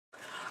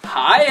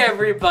Hi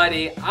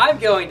everybody, I'm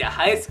going to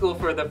high school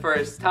for the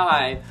first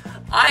time.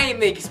 I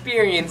am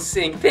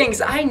experiencing things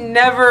I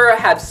never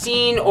have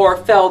seen or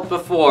felt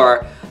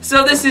before.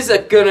 So this is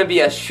gonna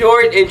be a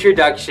short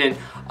introduction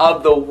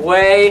of the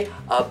way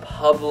of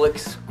public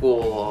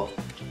school.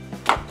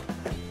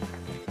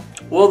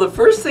 Well, the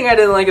first thing I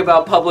didn't like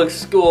about public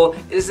school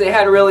is they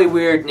had really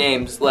weird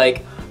names.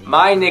 Like,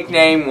 my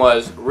nickname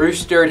was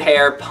Rooster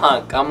Hair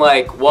Punk. I'm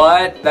like,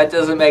 what? That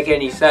doesn't make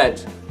any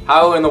sense.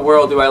 How in the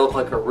world do I look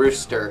like a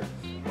rooster?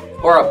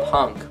 Or a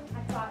punk?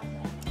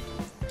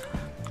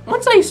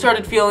 Once I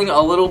started feeling a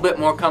little bit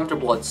more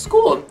comfortable at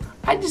school,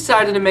 I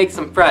decided to make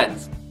some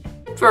friends.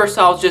 At first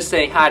I was just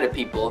saying hi to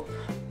people,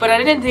 but I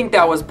didn't think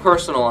that was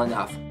personal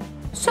enough.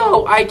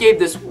 So I gave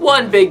this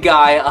one big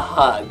guy a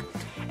hug,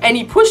 and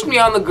he pushed me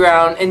on the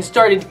ground and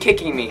started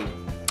kicking me.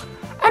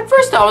 At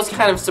first I was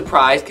kind of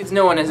surprised because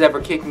no one has ever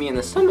kicked me in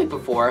the stomach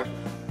before,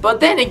 but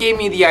then it gave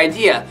me the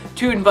idea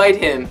to invite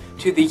him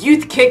to the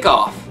youth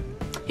kickoff.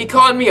 He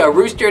called me a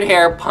roostered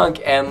hair punk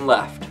and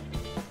left.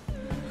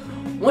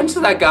 Once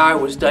that guy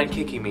was done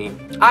kicking me,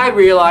 I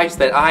realized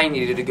that I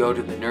needed to go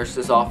to the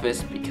nurse's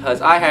office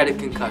because I had a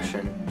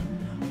concussion.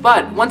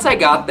 But once I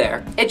got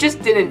there, it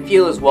just didn't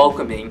feel as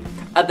welcoming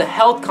at the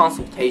health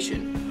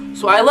consultation.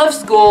 So I left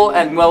school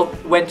and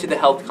went to the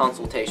health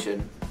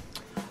consultation.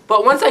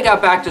 But once I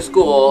got back to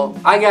school,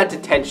 I got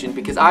detention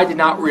because I did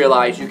not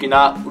realize you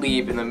cannot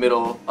leave in the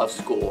middle of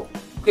school.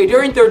 Okay,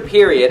 during third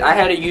period, I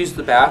had to use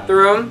the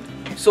bathroom,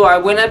 so I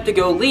went up to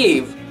go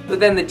leave, but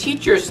then the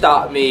teacher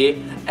stopped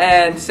me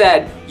and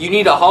said, "You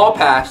need a hall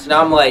pass," and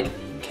I'm like,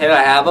 "Can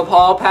I have a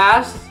hall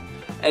pass?"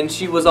 And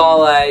she was all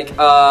like,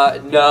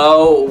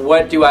 "No,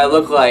 what do I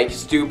look like,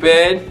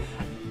 stupid?"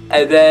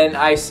 And then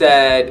I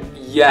said,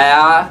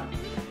 "Yeah,"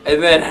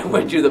 and then I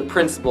went to the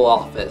principal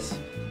office.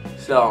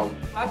 So,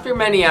 after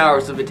many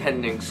hours of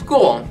attending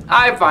school,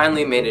 I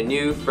finally made a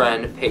new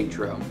friend,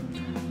 Pedro.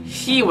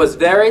 He was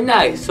very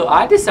nice, so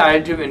I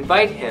decided to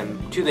invite him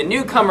to the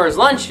newcomers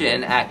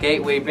luncheon at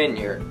Gateway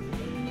Vineyard.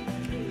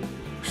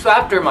 So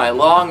after my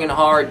long and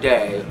hard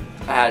day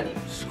at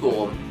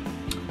school,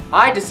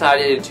 I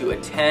decided to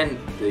attend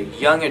the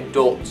young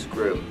adults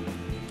group.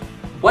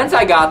 Once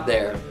I got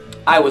there,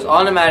 I was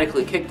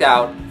automatically kicked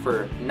out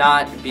for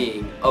not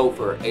being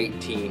over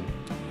 18.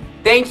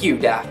 Thank you,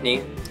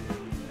 Daphne.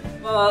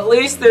 Well, at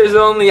least there's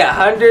only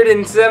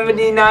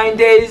 179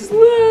 days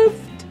left.